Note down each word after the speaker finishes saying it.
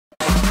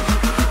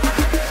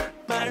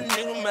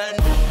nigga, man.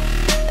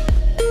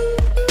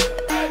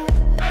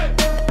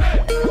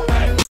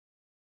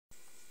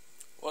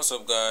 What's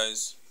up,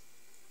 guys,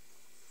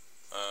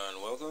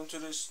 and welcome to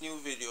this new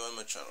video on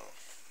my channel.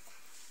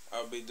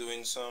 I'll be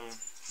doing some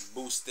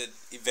boosted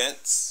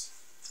events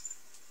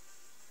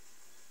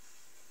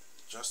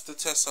just to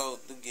test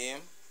out the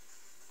game.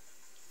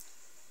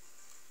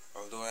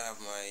 Although I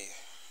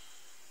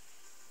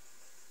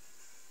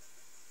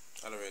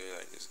don't really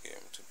like this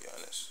game, to be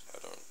honest.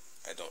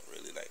 I don't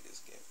really like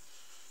this game,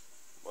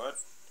 but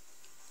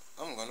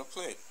I'm gonna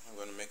play it. I'm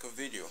gonna make a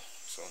video,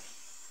 so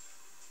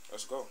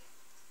let's go.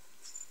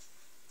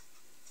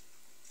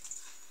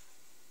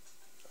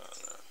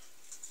 No.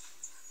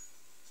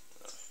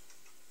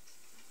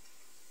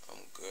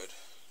 I'm good.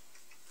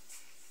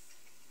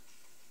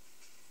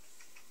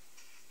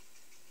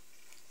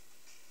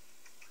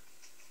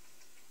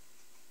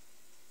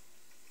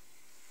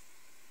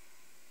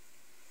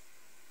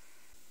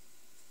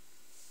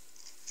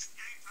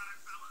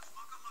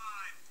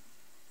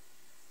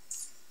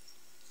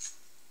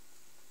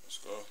 Let's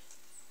go.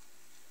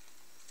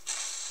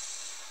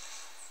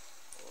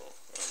 Oh,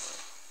 where am I?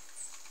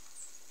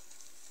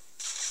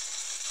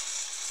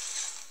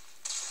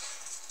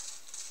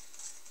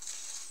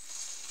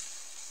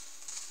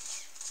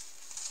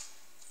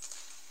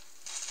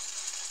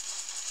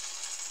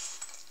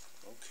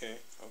 Okay.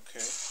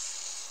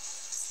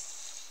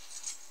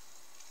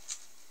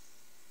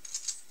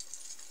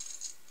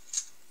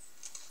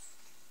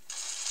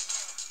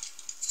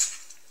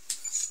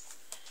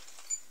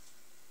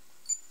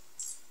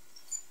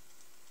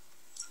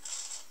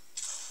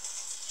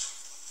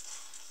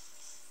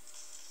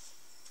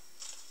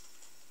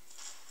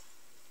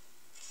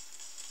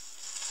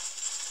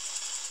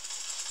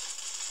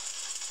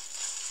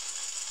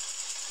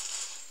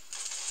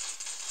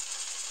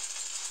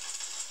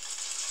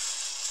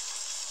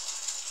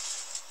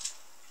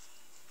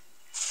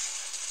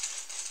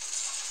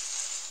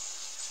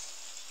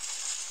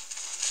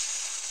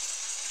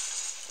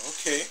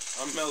 Okay,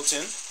 I'm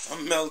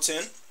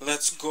melting.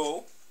 Let's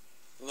go.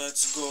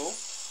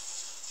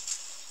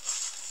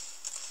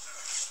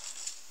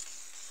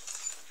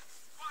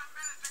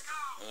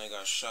 And I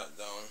got shot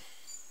down.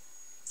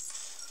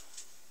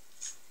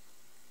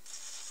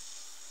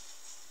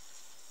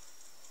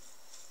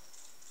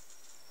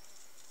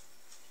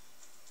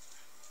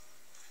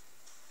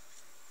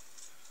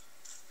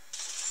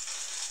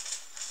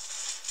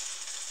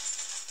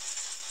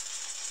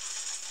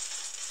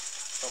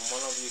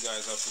 One of you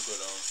guys have to go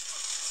down.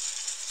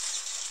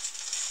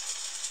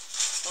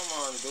 Come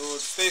on,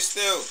 dude. Stay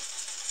still.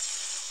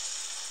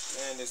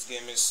 Man, this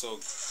game is so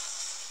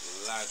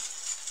lag.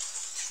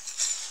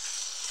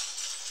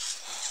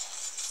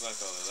 It's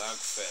like a lag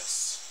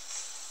fest.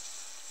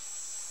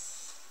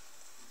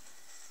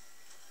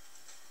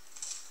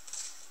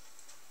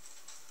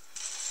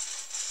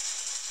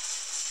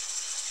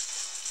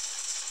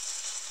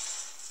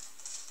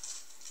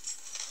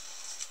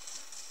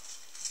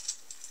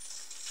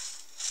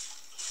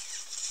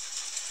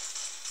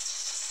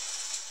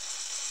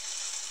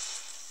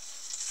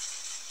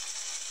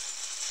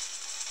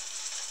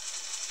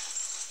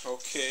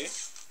 Okay.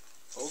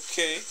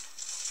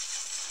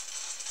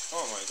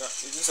 Oh my god,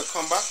 is this a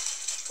comeback?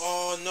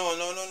 Oh no.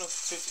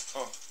 50.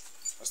 Oh,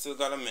 I still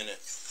got a minute.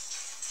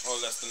 Oh,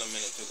 less than a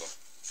minute to go.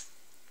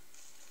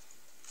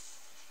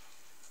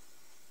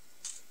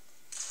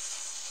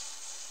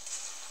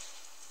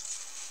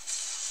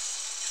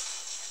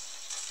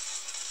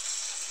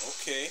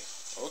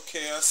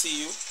 Okay, I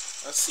see you.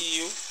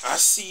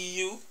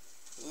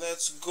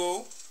 Let's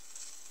go.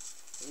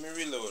 Let me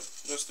reload,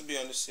 just to be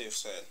on the safe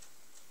side.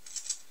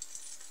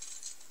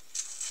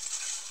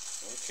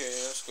 Okay,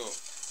 let's go.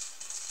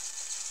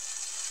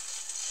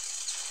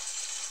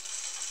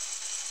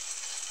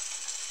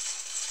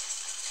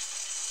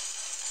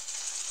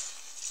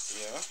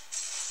 Yeah.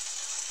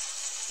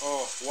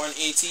 Oh,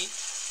 180.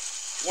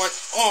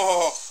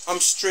 Oh, I'm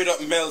straight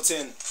up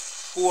melting.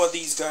 Who are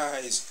these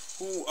guys?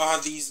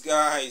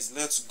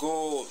 Let's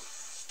go.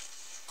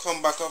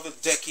 Comeback of the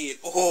decade.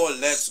 Oh,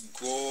 let's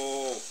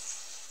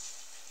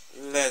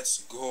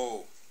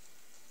go.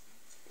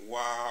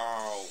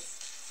 Wow.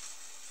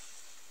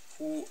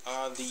 Who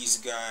are these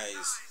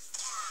guys?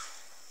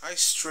 I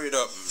straight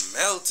up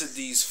melted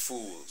these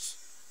fools.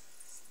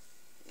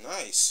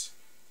 Nice.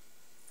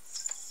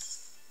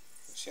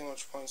 Let's see how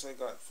much points I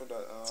got for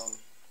that.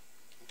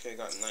 Okay, I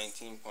got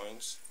 19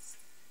 points.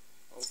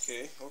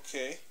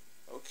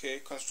 Okay,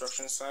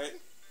 construction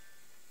site.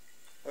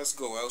 Let's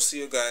go. I'll see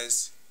you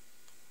guys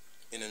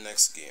in the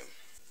next game.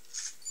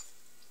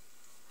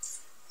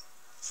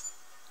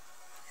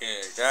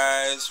 Okay,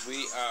 guys,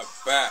 we are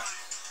back.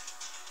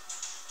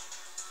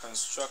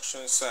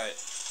 Construction site.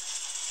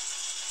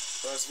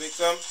 First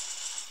victim.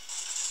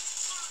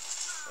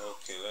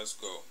 Okay, let's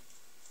go.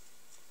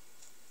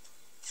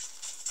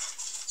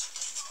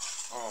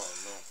 Oh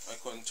no, I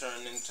couldn't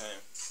turn in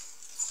time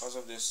because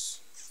of this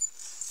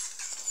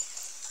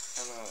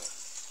kind of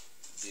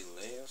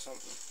delay or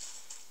something.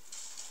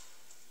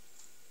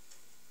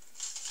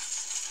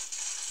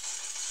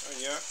 Oh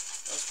yeah,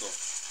 Let's go.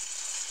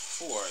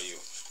 Who are you?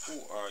 Who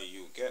are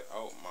you? Get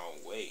out my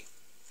way.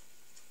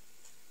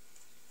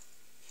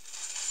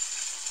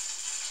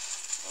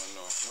 Oh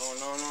no.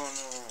 No.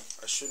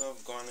 I should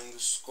have gone in the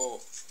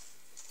scope.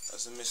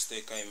 That's a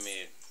mistake I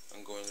made.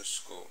 I'm going to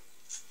scope.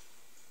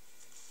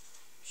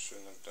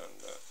 Shouldn't have done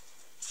that.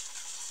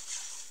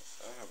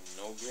 I have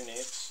no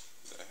grenades.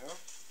 What the hell?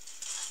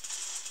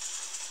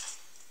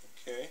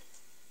 Okay.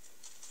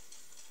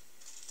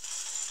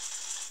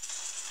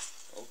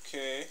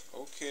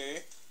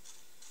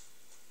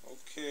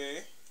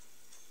 Okay.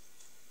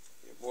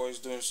 Your boy's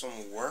doing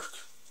some work.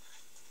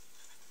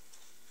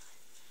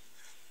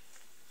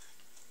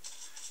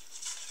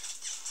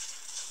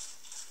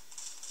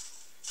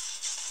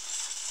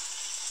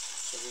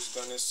 So this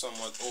gun is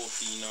somewhat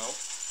OP now.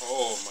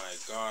 Oh my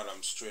god,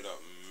 I'm straight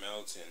up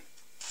melting.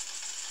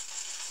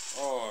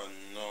 Oh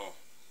no.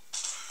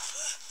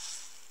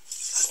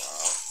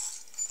 Wow.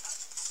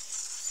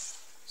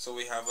 So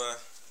we have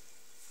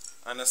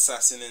an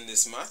assassin in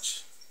this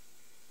match.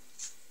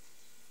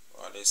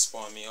 Oh, they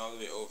spawned me all the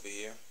way over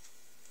here.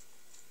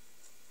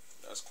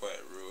 That's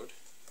quite rude.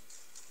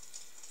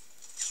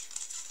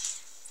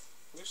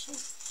 Listen.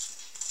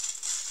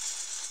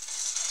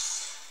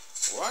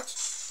 What?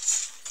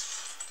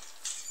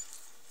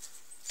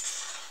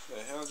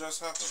 The hell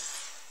just happened?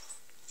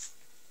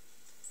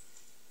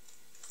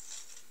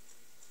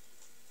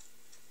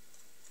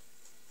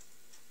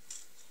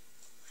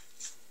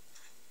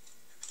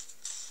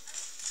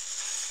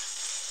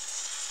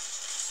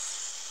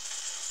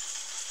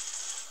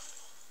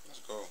 Let's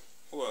go.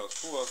 Who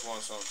else? Who else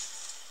wants some?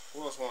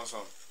 Who else wants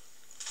some?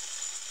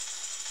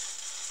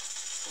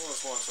 Who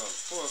else wants some?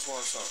 Who else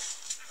wants some?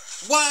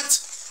 What?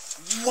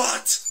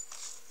 What?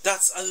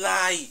 That's a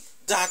lie.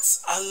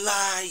 That's a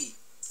lie.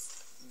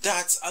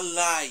 That's a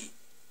lie.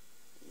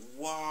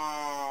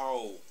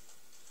 Wow.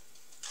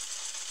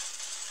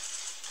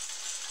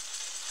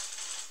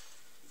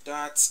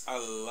 That's a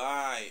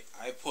lie.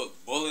 I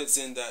put bullets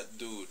in that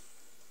dude.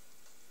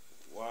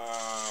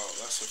 Wow,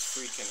 that's a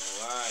freaking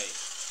lie.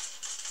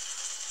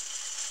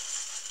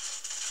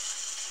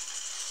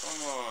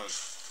 Come on.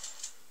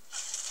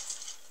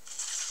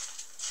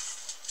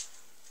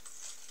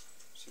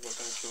 See if I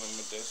can kill him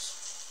with this.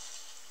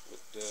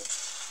 With the...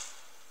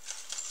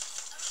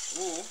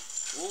 Ooh.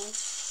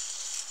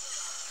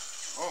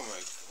 Oh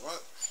my...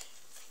 What?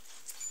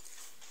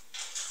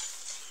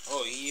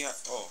 Oh,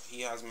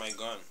 he has my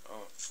gun.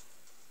 Oh.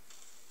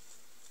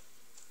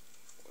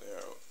 Where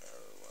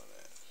everyone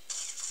at?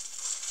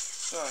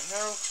 The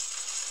hell?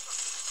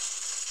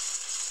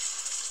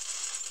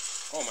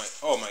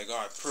 Oh my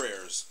god,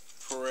 prayers.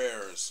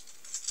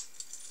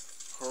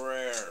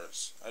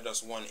 I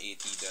just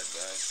 180 that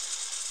guy.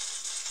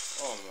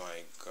 Oh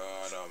my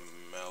god,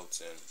 I'm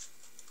melting.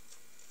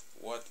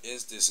 What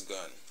is this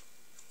gun?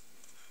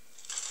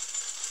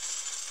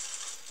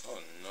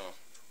 Oh no.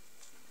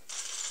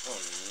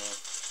 Oh no.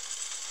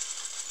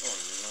 Oh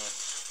no.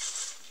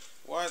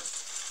 What?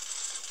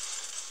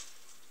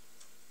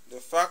 The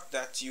fact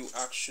that you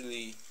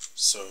actually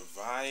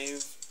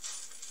survive.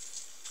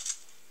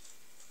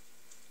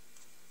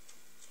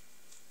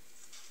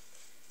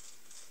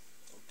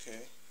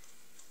 Okay.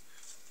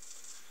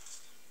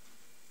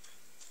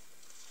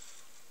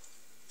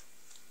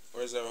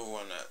 Where's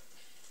everyone at?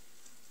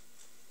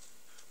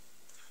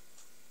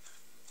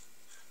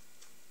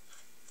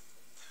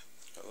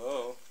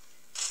 Hello?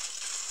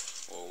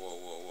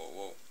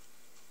 Whoa.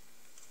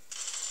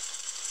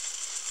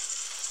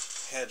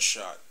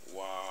 Headshot.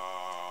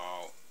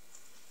 Wow.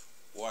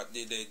 What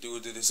did they do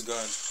to this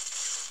gun?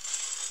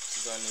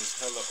 This gun is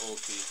hella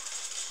OP.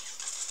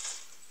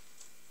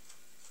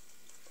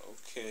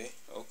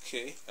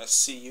 Okay. I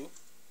see you.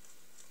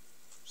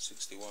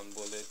 61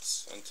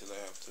 bullets until I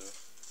have to...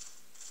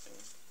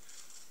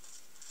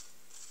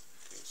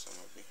 Okay,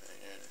 someone behind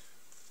here.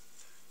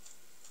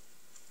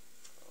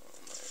 Oh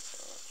my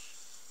gosh.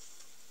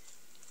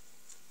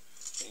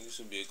 I think this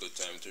would be a good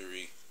time to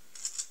reload.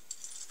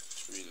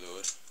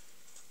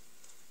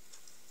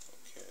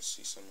 Okay, I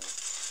see someone.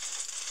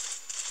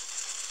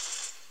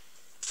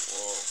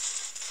 Whoa.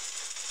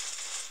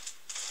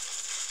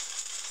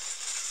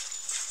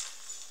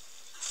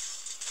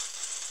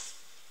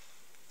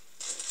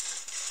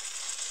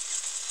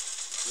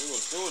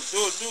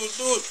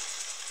 Dude.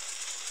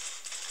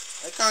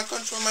 I can't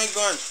control my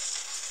gun.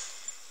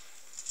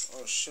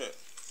 Oh shit.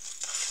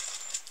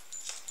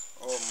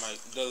 Oh my,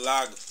 the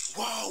lag.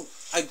 Wow,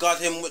 I got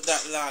him with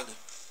that lag.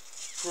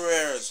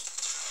 Prayers.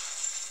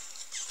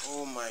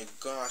 Oh my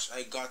gosh,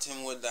 I got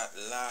him with that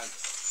lag.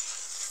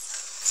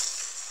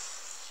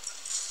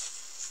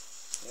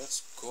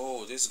 Let's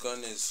go. This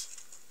gun is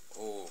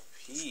OP.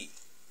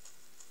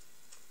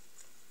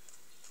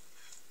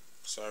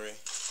 Sorry.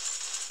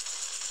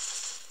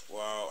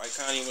 Wow, I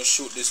can't even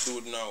shoot this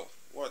dude now.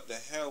 What the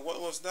hell?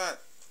 What was that?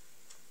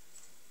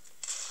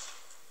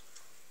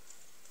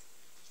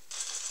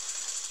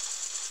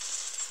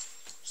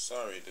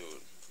 Sorry,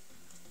 dude.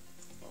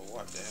 Oh,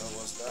 what the hell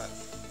was that?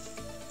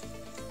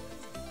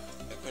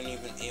 I couldn't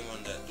even aim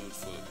on that dude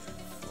for a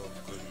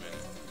good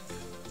minute.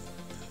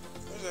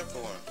 Go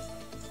on.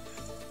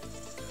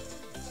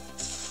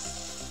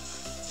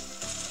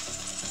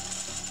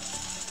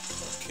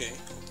 Okay,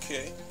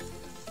 okay.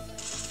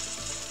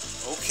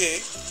 Okay,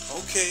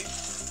 okay.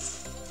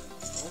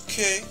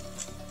 Okay.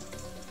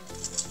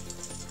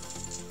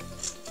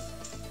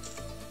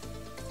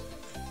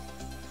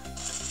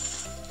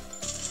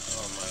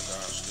 Oh my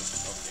gosh.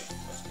 Okay,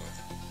 let's go.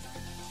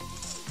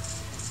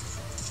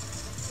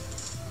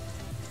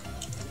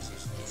 This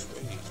is no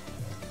way.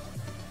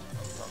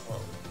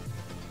 Oh,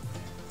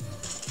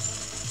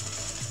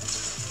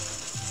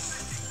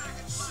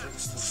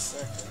 60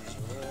 seconds.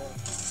 Well.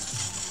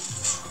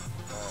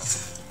 Oh.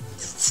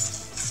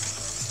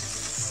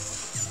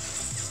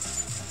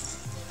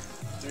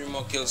 3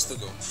 more kills to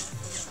go.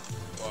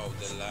 Wow,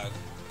 the lag.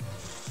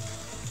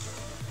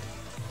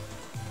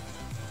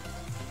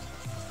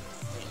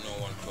 Ain't no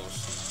one close.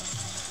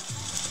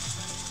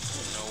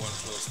 Ain't no one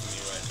close to me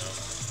right now.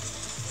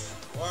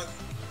 What?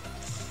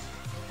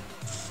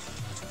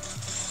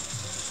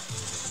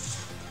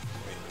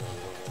 Wait, whoa,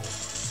 whoa.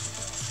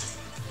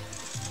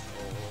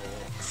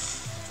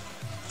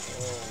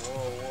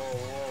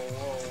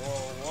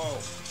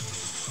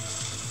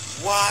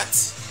 What?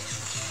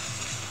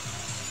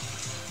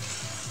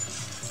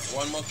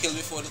 One more kill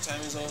before the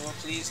time is over,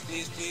 please,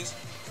 please, please.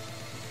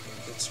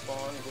 Good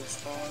spawn, good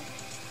spawn.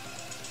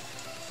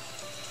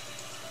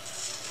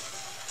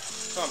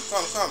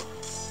 Come.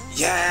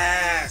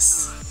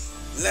 Yes!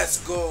 Let's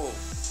go.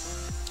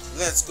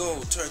 Let's go.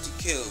 30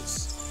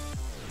 kills.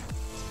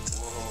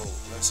 Whoa,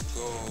 let's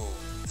go.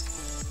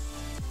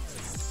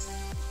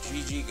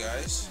 GG,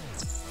 guys.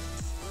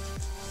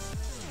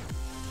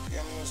 Okay,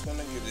 I'm just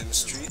gonna give them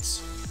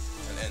streets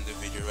and end the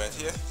video right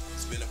here.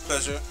 It's been a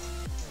pleasure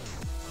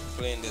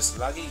playing this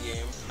laggy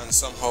game and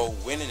somehow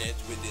winning it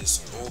with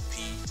this OP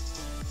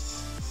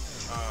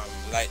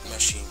light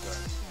machine gun.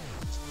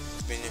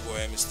 It's been your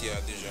boy Mr.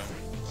 Dijon.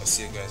 I'll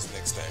see you guys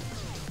next time.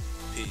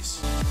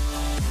 Peace.